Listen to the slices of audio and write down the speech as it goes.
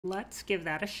Let's give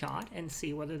that a shot and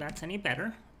see whether that's any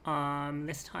better.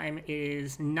 This time it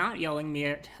is not yelling me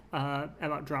at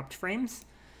about dropped frames,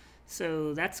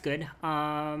 so that's good.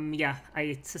 Yeah,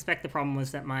 I suspect the problem was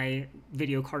that my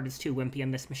video card is too wimpy on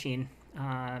this machine.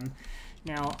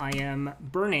 Now I am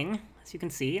burning, as you can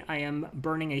see, I am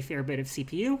burning a fair bit of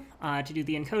CPU to do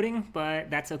the encoding, but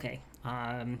that's okay.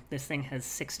 This thing has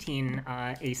 16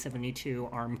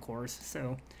 A72 ARM cores,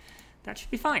 so that should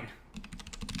be fine.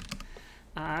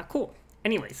 Cool.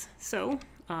 Anyways, so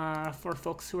for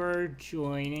folks who are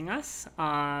joining us,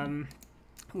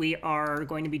 we are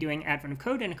going to be doing Advent of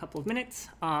Code in a couple of minutes,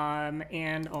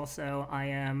 and also I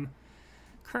am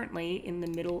currently in the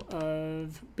middle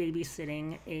of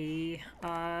babysitting a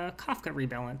Kafka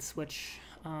rebalance, which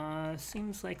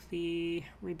seems like the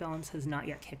rebalance has not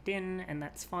yet kicked in, and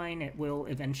that's fine. It will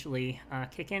eventually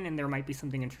kick in, and there might be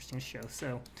something interesting to show.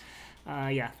 So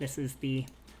yeah, this is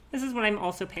what I'm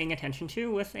also paying attention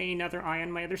to with another eye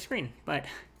on my other screen, but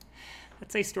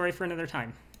that's a story for another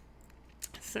time.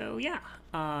 So yeah,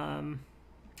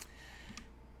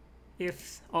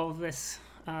 if all of this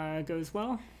goes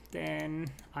well, then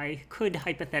I could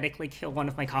hypothetically kill one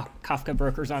of my Kafka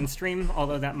brokers on stream,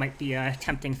 although that might be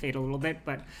tempting fate a little bit,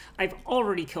 but I've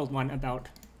already killed one about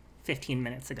 15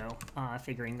 minutes ago,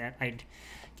 figuring that I'd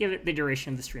give it the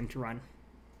duration of the stream to run.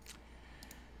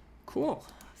 Cool.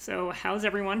 So how's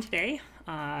everyone today?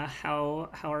 How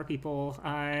are people?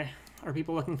 Are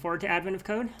people looking forward to Advent of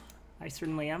Code? I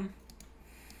certainly am.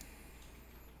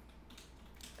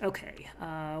 Okay.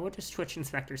 What does Twitch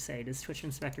Inspector say? Does Twitch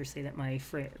Inspector say that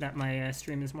my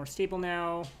stream is more stable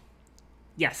now?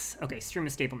 Yes. Okay. Stream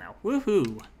is stable now.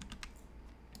 Woohoo!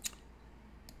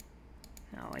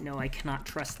 Now I know I cannot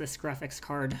trust this graphics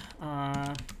card.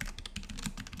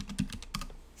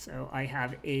 So I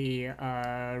have a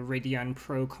Radeon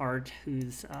Pro card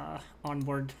whose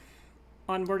onboard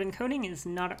encoding is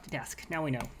not up to task. Now we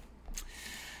know.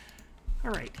 All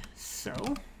right, so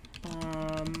okay,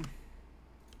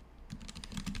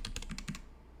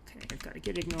 I've got a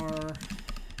git ignore.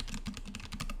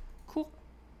 Cool.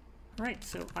 All right,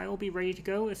 so I will be ready to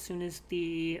go as soon as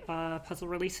the puzzle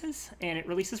releases, and it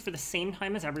releases for the same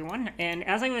time as everyone. And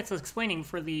as I was explaining,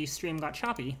 for the stream got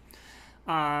choppy.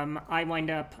 I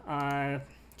wind up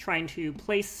trying to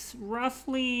place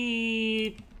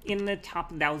roughly in the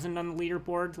top 1,000 on the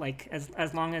leaderboard. Like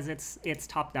as long as it's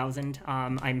top 1,000,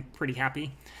 I'm pretty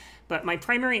happy. But my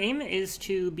primary aim is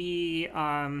to be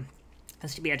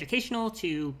educational,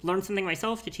 to learn something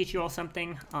myself, to teach you all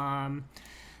something.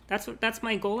 That's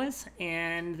my goal is,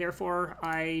 and therefore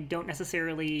I don't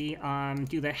necessarily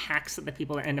do the hacks that the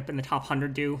people that end up in the top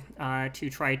 100 do to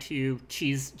try to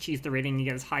cheese the rating and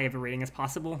get as high of a rating as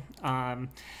possible.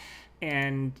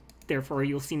 And therefore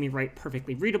you'll see me write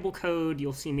perfectly readable code.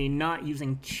 You'll see me not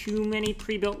using too many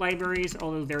pre-built libraries,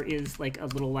 although there is like a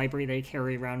little library that I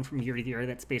carry around from year to year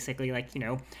that's basically like, you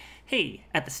know, hey,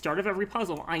 at the start of every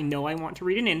puzzle, I know I want to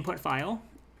read an input file.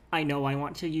 I know I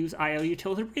want to use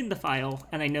IOUtil to read the file,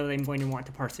 and I know that I'm going to want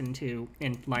to parse into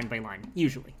in line by line,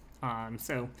 usually.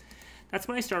 So that's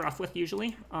what I start off with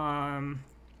usually. And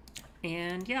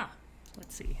yeah,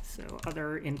 let's see. So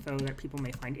other info that people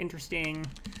may find interesting.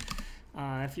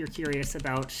 If you're curious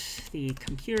about the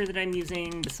computer that I'm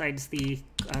using, besides the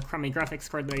crummy graphics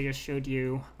card that I just showed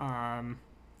you,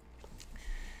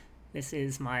 this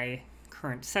is my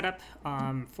current setup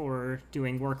for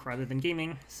doing work rather than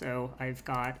gaming. So I've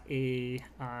got a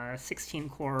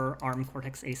 16-core ARM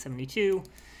Cortex A72,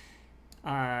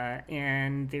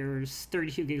 and there's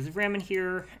 32 gigs of RAM in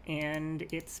here, and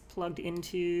it's plugged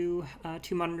into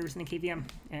 2 monitors and a KVM,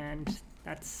 and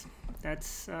that's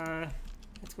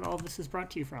what all of this is brought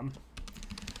to you from.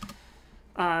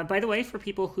 By the way, for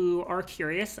people who are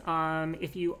curious,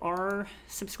 if you are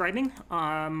subscribing,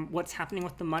 what's happening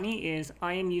with the money is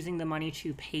I am using the money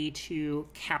to pay to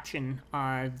caption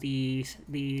the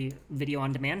video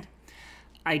on demand.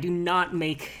 I do not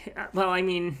make, well, I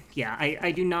mean, yeah,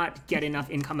 I do not get enough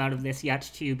income out of this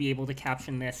yet to be able to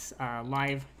caption this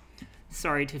live.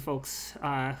 Sorry to folks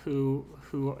who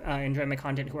enjoy my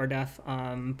content who are deaf,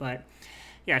 but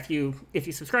yeah, if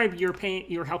you subscribe,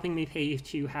 you're helping me pay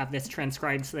to have this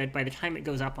transcribed so that by the time it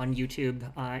goes up on YouTube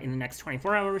in the next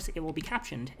 24 hours, it will be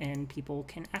captioned and people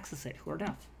can access it who are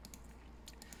deaf.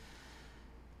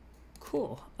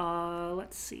 Cool.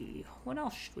 Let's see. What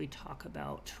else should we talk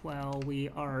about while we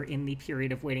are in the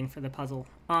period of waiting for the puzzle?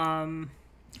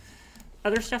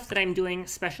 Other stuff that I'm doing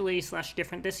specially /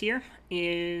 different this year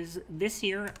is this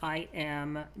year I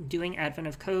am doing Advent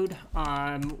of Code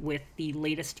with the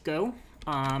latest Go.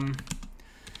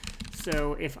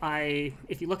 So if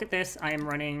you look at this, I am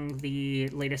running the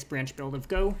latest branch build of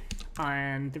Go.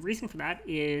 And the reason for that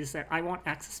is that I want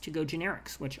access to Go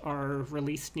generics, which are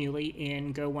released newly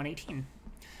in Go 118.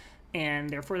 And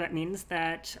therefore that means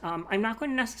that I'm not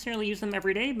going to necessarily use them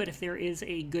every day, but if there is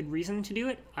a good reason to do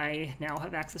it, I now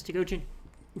have access to Go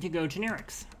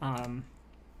generics.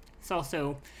 It's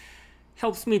also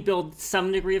helps me build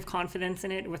some degree of confidence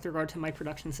in it with regard to my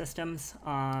production systems,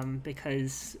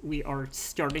 because we are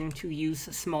starting to use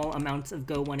small amounts of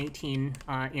Go 118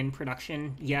 in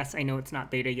production. Yes, I know it's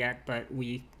not beta yet, but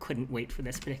we couldn't wait for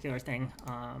this particular thing.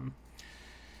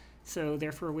 So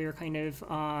therefore we are kind of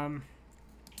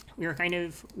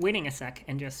waiting a sec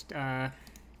and just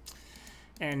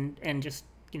and just,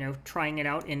 you know, trying it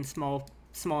out in small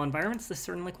environments. This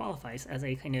certainly qualifies as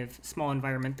a kind of small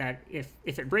environment that if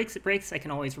it breaks, it breaks. I can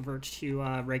always revert to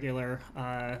regular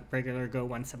Go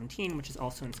 117, which is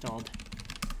also installed.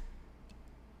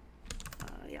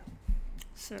 Yeah.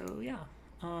 So yeah,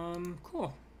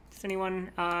 cool. Does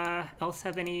anyone else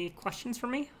have any questions for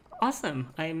me?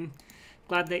 Awesome. I'm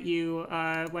glad that you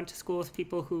went to school with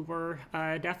people who were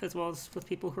deaf as well as with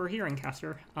people who are hearing,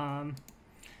 Caster.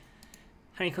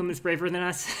 Honeycomb is braver than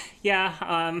us.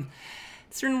 Yeah.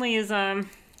 Certainly is.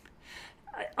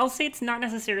 I'll say it's not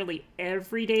necessarily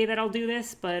every day that I'll do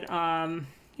this, but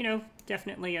you know,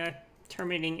 definitely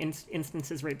terminating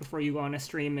instances right before you go on a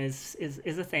stream is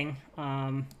a thing.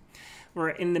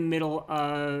 We're in the middle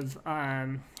of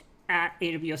at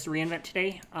AWS reInvent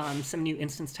today. Some new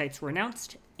instance types were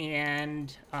announced,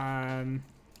 and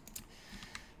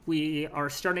we are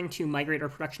starting to migrate our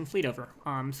production fleet over.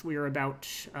 So we are about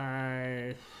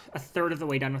a third of the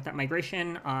way done with that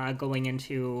migration. Going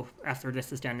into, after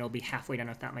this is done, it'll be halfway done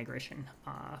with that migration.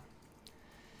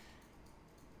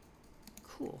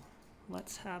 Cool.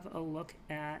 Let's have a look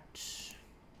at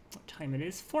what time it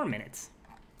is. 4 minutes.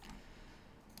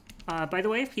 By the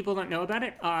way, if people don't know about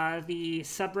it, the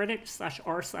subreddit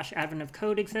 /r/advent of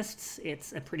code exists.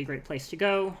 It's a pretty great place to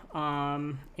go.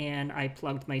 And I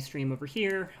plugged my stream over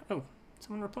here. Oh,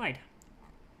 someone replied.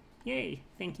 Yay.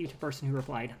 Thank you to the person who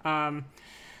replied.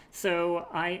 So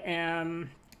I am,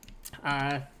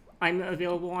 I'm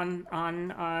available on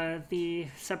the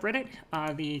subreddit.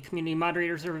 The community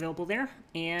moderators are available there,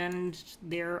 and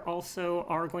there also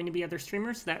are going to be other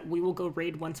streamers that we will go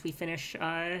raid once we finish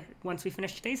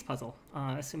today's puzzle,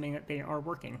 assuming that they are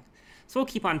working. So we'll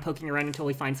keep on poking around until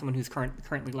we find someone who's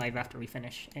currently live after we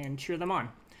finish and cheer them on.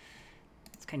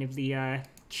 It's kind of the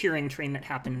cheering train that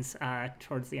happens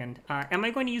towards the end. Am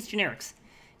I going to use generics?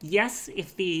 Yes,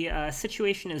 if the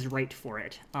situation is right for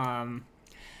it.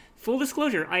 Full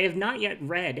disclosure, I have not yet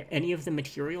read any of the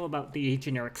material about the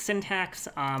generic syntax.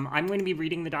 I'm going to be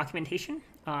reading the documentation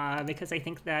because I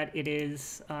think that it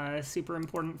is super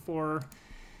important for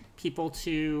people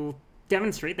to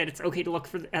demonstrate that it's okay to look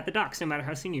at the docs no matter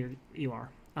how senior you are.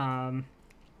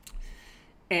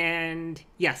 And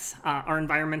yes, our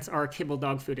environments are kibble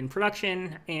dog food in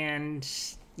production, and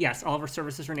yes, all of our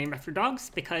services are named after dogs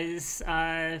because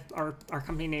our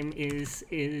company name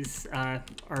is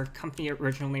our company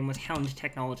original name was Hound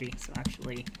Technology. So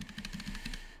actually,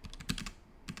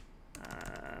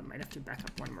 might have to back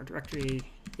up one more directory.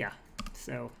 Yeah.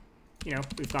 So, you know,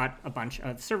 we've got a bunch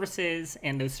of services,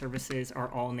 and those services are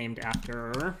all named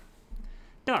after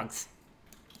dogs.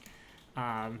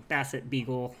 Basset,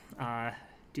 Beagle,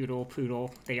 Doodle,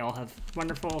 Poodle. They all have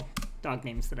wonderful dog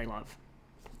names that I love.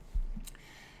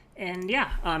 And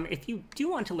yeah, if you do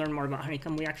want to learn more about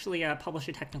Honeycomb, we actually publish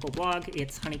a technical blog.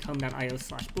 It's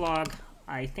honeycomb.io/blog.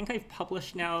 I think I've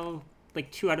published now like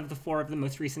 2 out of the 4 of the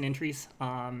most recent entries.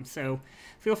 So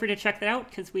feel free to check that out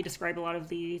because we describe a lot of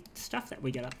the stuff that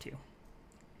we get up to.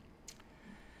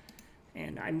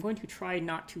 And I'm going to try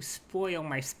not to spoil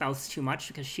my spouse too much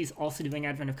because she's also doing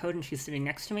Advent of Code and she's sitting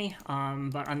next to me.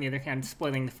 But on the other hand,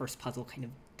 spoiling the first puzzle kind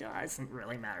of doesn't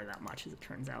really matter that much as it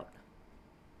turns out.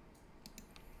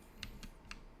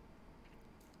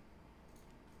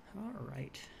 All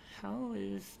right, how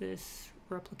is this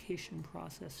replication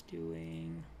process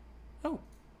doing? Oh,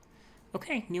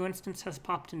 okay, new instance has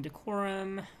popped in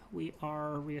Decorum. We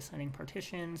are reassigning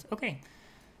partitions. Okay,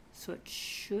 so it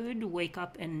should wake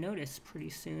up and notice pretty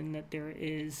soon that there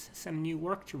is some new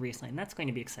work to reassign. That's going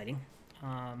to be exciting.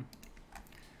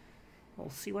 We'll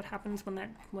see what happens when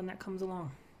that comes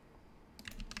along.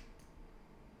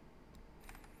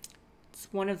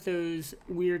 It's one of those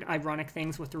weird, ironic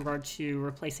things with regard to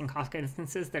replacing Kafka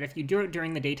instances that if you do it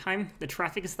during the daytime, the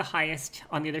traffic is the highest.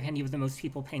 On the other hand, you have the most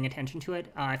people paying attention to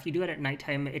it. If you do it at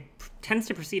nighttime, it tends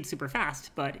to proceed super fast,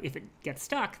 but if it gets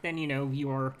stuck, then, you know,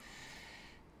 you're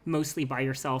mostly by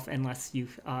yourself unless you,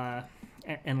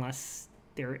 unless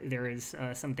there is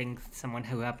someone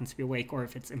who happens to be awake, or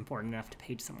if it's important enough to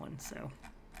page someone. So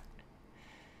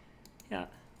Yeah,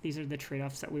 these are the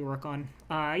trade-offs that we work on.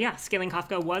 Yeah, scaling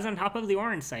Kafka was on top of the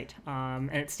orange site,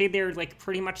 and it stayed there like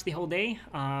pretty much the whole day.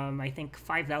 I think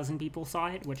 5,000 people saw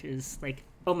it, which is like,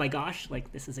 oh my gosh,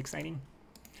 like this is exciting.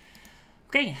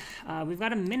 Okay, we've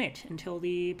got a minute until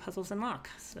the puzzles unlock,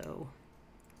 so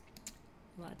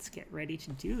let's get ready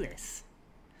to do this.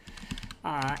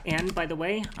 And by the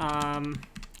way,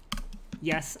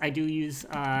 yes, I do use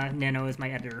Nano as my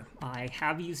editor. I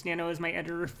have used Nano as my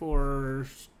editor for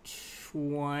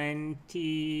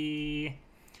 20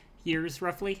 years,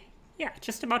 roughly. Yeah,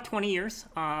 just about 20 years.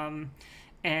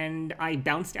 And I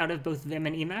bounced out of both Vim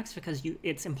and Emacs because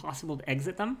it's impossible to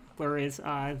exit them, whereas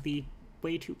the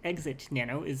way to exit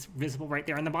Nano is visible right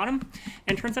there on the bottom.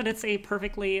 And turns out it's a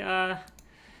perfectly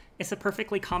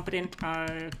competent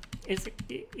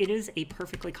it is a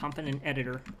perfectly competent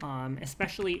editor,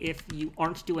 especially if you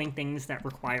aren't doing things that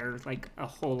require like a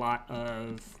whole lot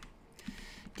of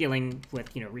dealing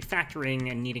with, you know, refactoring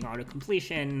and needing auto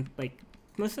completion. Like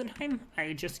most of the time,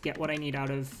 I just get what I need out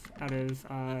of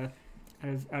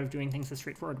doing things the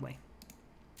straightforward way.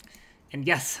 And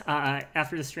yes,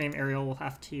 after the stream, Ariel will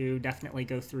have to definitely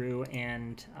go through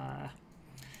and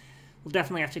we'll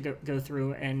definitely have to go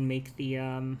through and make the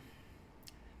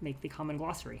common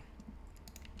glossary.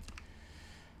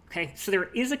 Okay, so there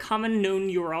is a common known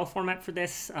URL format for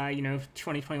this, you know,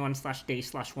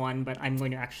 2021/day/1, but I'm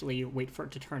going to actually wait for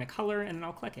it to turn a color and then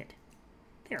I'll click it.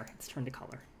 There, it's turned a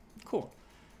color. Cool.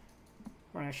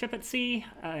 We're gonna ship at C,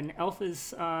 and elf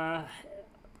is, oh,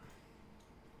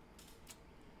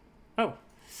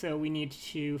 so we need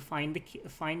to find the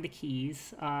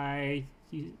keys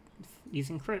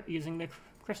using the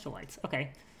crystal lights.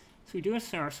 Okay, so we do a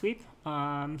sonar sweep.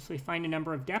 So we find a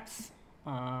number of depths.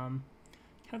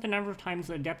 Count the number of times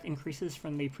the depth increases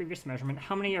from the previous measurement.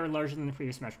 How many are larger than the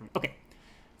previous measurement? Okay,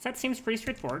 so that seems pretty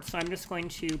straightforward. So I'm just going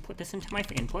to put this into my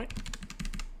input.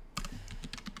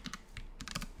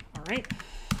 All right.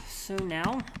 So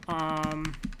now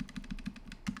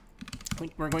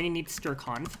we're going to need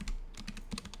strconv.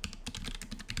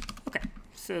 Okay,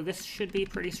 so this should be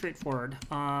pretty straightforward.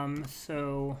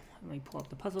 So let me pull up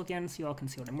the puzzle again so you all can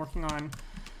see what I'm working on.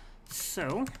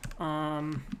 So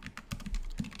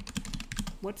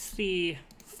what's the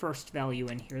first value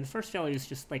in here? The first value is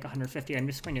just like 150. I'm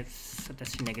just going to set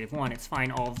this to -1. It's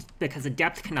fine, because the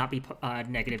depth cannot be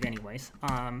negative anyways.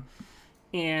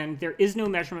 And there is no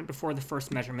measurement before the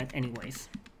first measurement anyways.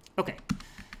 Okay,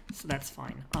 so that's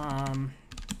fine.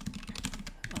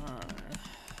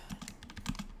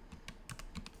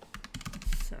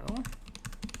 So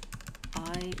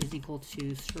I is equal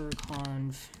to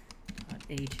strconv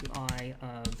a to I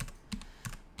of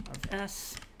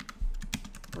s.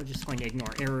 We're just going to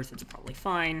ignore errors, it's probably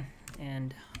fine.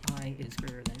 And I is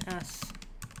greater than s,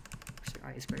 so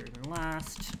I is greater than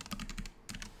last.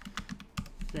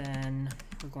 Then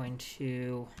we're going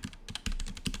to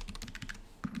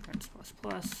print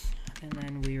 ++, and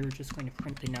then we're just going to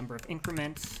print the number of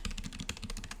increments.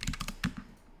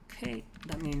 Okay,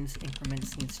 that means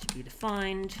increments needs to be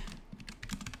defined.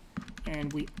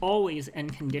 And we always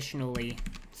unconditionally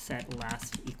set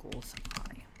last equals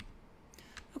I.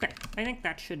 Okay, I think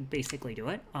that should basically do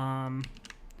it.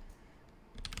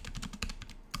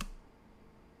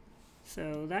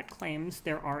 So that claims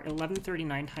there are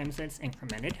 1139 times that it's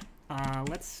incremented.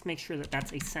 Let's make sure that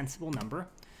that's a sensible number.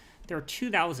 There are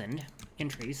 2,000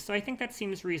 entries, so I think that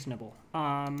seems reasonable.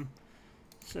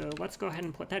 So let's go ahead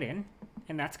and put that in.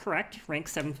 And that's correct. Rank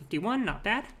 751, not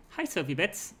bad. Hi, Sophie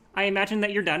Bits. I imagine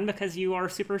that you're done because you are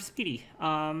super speedy.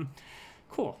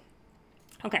 Cool.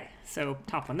 Okay, so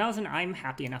top 1,000, I'm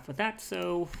happy enough with that.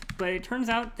 So, but it turns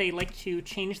out they like to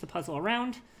change the puzzle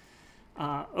around.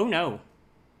 Oh no.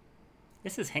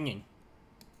 This is hanging.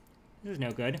 This is no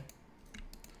good.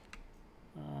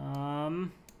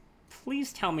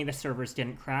 Please tell me the servers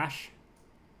didn't crash.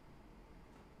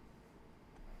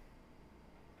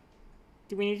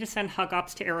 Do we need to send hug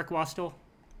ops to Eric Wastel?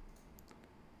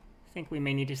 I think we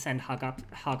may need to send hug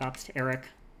ops to Eric.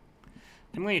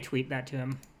 I'm going to tweet that to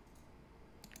him.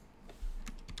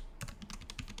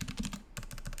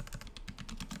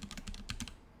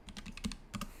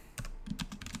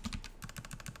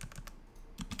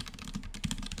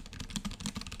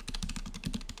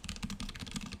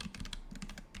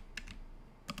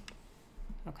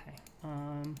 Okay.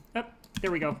 Oh,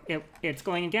 there we go. It's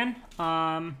going again.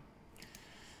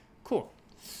 Cool.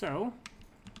 So,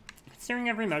 considering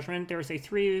every measurement, there's a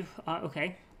 3.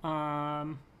 Okay.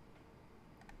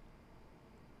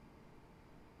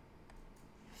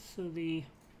 So the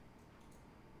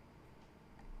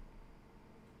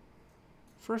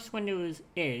first window is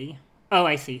A. Oh,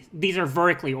 I see. These are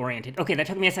vertically oriented. Okay, that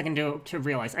took me a second to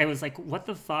realize. I was like, what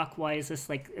the fuck? Why is this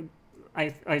like...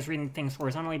 I was reading things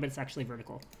horizontally, but it's actually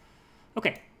vertical.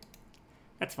 Okay.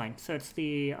 That's fine. So it's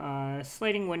the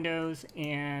sliding windows,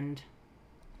 and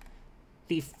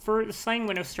the sliding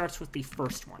window starts with the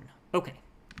first one. Okay.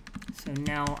 So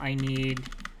now I need...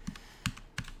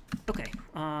 Okay.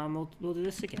 We'll do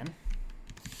this again.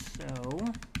 So...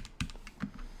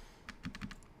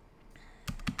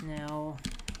 Now...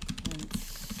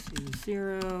 let's do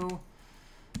 0.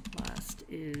 Last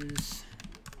is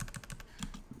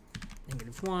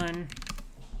 -1.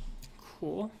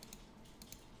 Cool.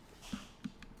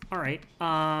 All right.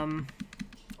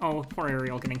 Oh, poor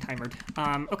Ariel getting timered.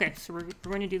 Okay, so we're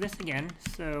going to do this again.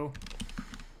 So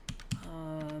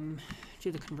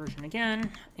do the conversion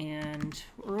again, and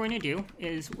what we're going to do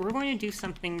is we're going to do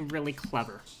something really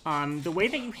clever. The way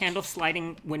that you handle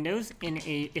sliding windows in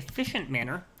a efficient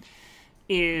manner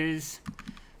is,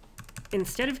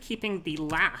 instead of keeping the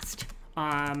last,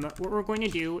 what we're going to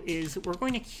do is we're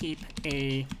going to keep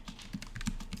a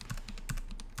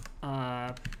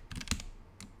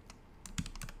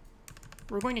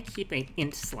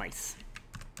int slice.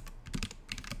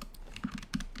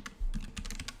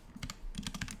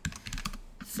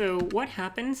 So what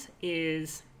happens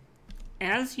is,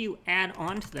 as you add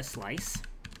on to the slice,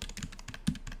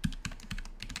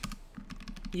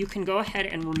 you can go ahead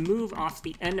and remove off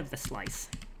the end of the slice,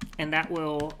 and that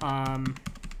will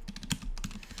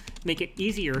make it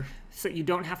easier so that you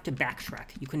don't have to backtrack.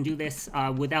 You can do this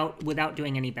without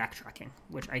doing any backtracking,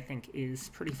 which I think is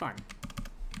pretty fun.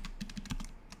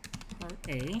 Part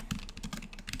A.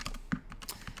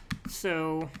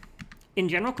 So in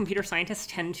general, computer scientists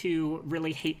tend to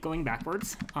really hate going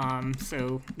backwards.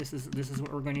 So this is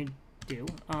what we're going to do.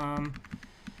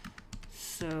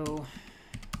 So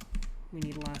we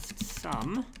need last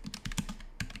sum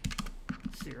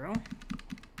 0.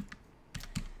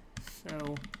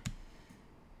 So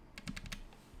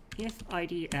if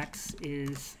idx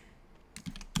is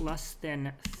less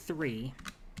than 3,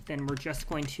 then we're just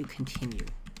going to continue,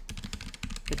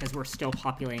 because we're still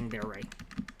populating the array.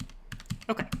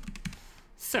 Okay,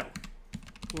 so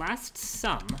last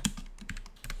sum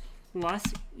plus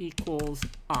equals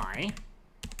I,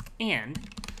 and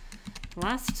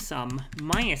last sum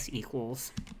minus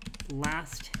equals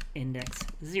last index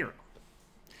 0.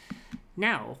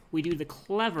 Now we do the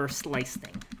clever slice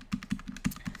thing.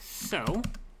 So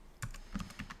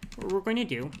what we're going to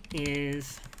do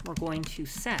is we're going to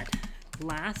set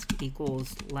last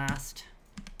equals last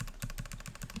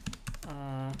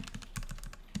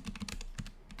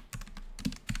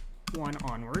one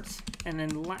onwards, and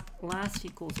then last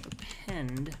equals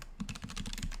append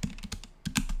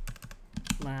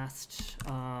last,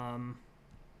 I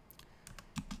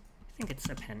think it's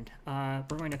append.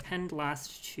 We're going to append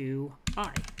last to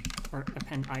I, or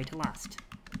append I to last.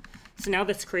 So now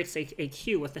this creates a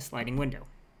queue with a sliding window.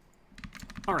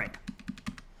 All right.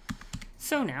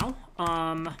 So now,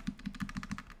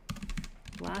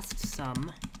 last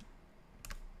sum.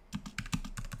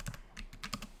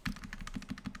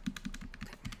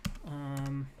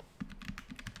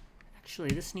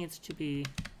 Actually, this needs to be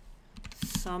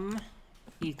sum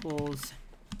equals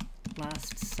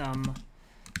last sum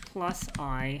plus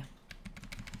I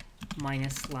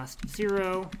minus last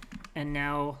 0, and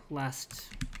now last,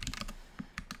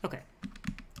 okay.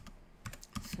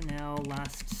 So now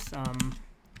last sum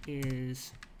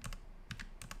is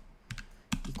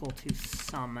equal to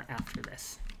sum after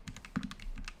this.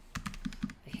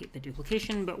 I hate the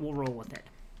duplication, but we'll roll with it.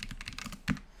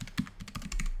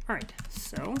 All right,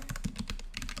 so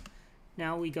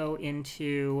now we go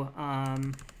into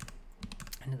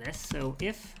this. So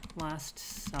if last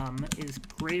sum is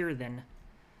greater than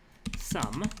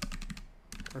sum,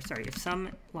 or sorry, if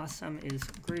last sum is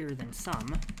greater than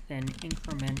sum, then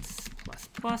increments plus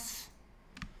plus.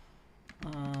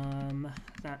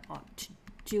 That ought to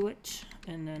do it.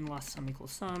 And then last sum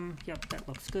equals sum. Yep, that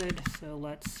looks good. So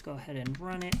let's go ahead and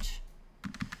run it.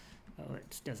 Oh,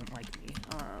 it doesn't like me.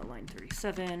 Line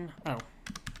 37. Oh.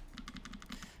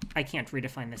 I can't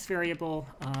redefine this variable.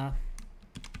 So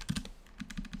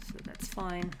that's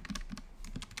fine.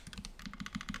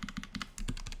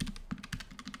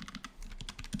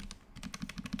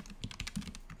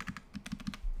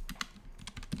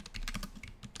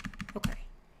 Okay.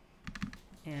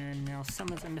 And now sum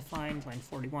is undefined, line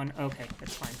 41. Okay,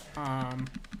 that's fine.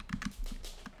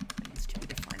 It needs to be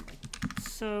defined like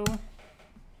so.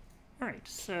 All right,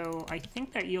 so I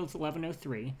think that yields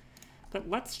 1103, but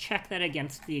let's check that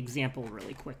against the example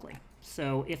really quickly.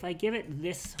 So if I give it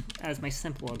this as my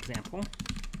simple example,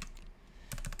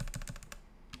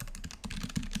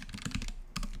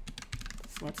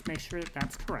 So let's make sure that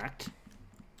that's correct.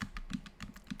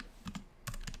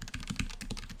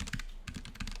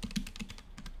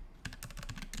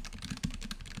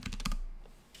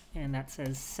 And that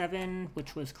says 7,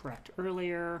 which was correct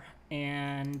earlier,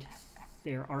 and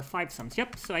there are 5 sums.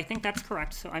 Yep, so I think that's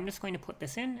correct. So I'm just going to put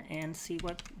this in and see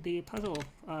what the puzzle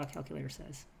calculator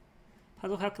says.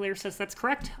 Puzzle calculator says that's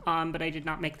correct, but I did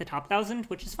not make the top 1,000,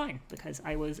 which is fine, because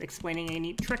I was explaining a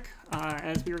neat trick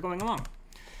as we were going along.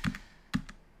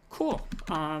 Cool.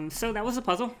 So that was a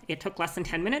puzzle. It took less than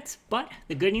 10 minutes, but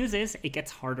the good news is it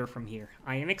gets harder from here.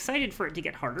 I am excited for it to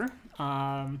get harder.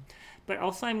 But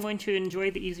also I'm going to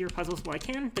enjoy the easier puzzles while I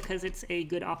can, because it's a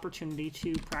good opportunity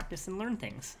to practice and learn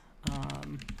things.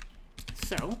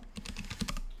 So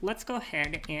let's go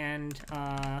ahead and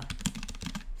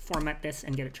format this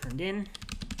and get it turned in.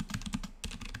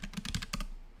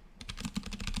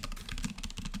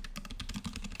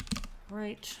 All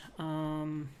right.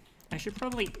 I should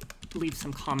probably leave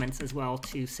some comments as well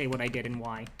to say what I did and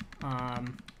why.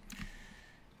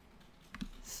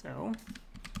 So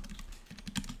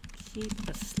keep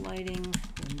a sliding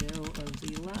window of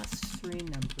the last 3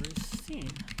 numbers seen.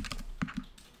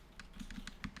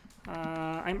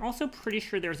 I'm also pretty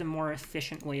sure there's a more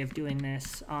efficient way of doing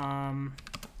this. Am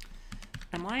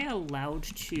I allowed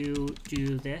to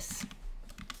do this?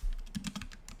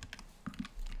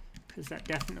 Because that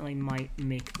definitely might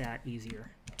make that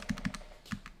easier.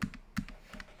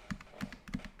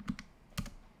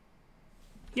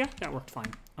 Yeah, that worked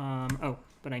fine. Oh,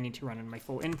 but I need to run in my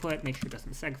full input, make sure it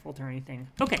doesn't seg fault or anything.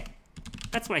 Okay,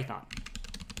 that's what I thought.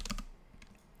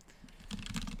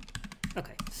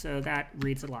 Okay, so that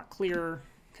reads a lot clearer,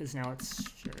 because now it's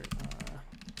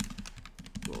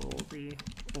roll the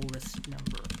oldest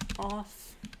number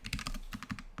off.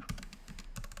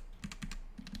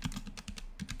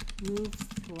 Move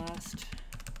the last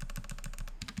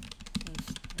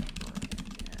number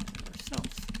and add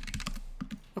ourselves.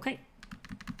 Okay.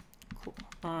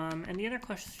 And the other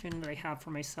question that I have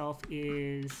for myself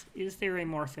is there a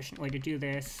more efficient way to do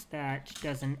this that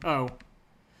doesn't... Oh,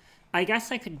 I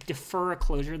guess I could defer a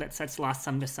closure that sets last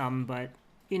sum to sum, but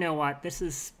you know what? This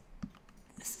is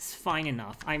fine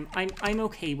enough. I'm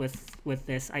okay with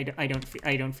this. I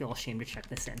don't feel ashamed to check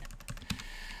this in.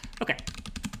 Okay.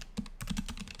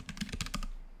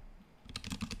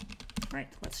 All right,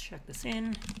 let's check this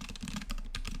in.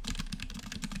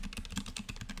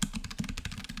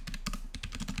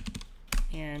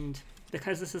 And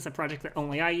because this is a project that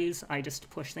only I use, I just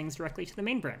push things directly to the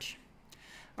main branch.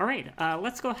 All right,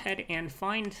 let's go ahead and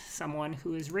find someone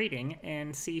who is raiding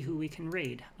and see who we can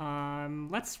raid.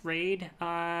 Let's raid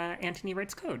Anthony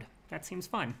Writes Code. That seems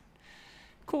fun.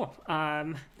 Cool.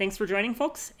 Thanks for joining,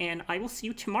 folks, and I will see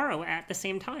you tomorrow at the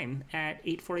same time at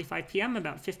 8:45 p.m.,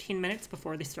 about 15 minutes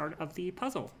before the start of the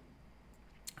puzzle.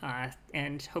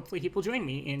 And hopefully people join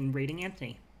me in raiding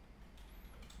Anthony.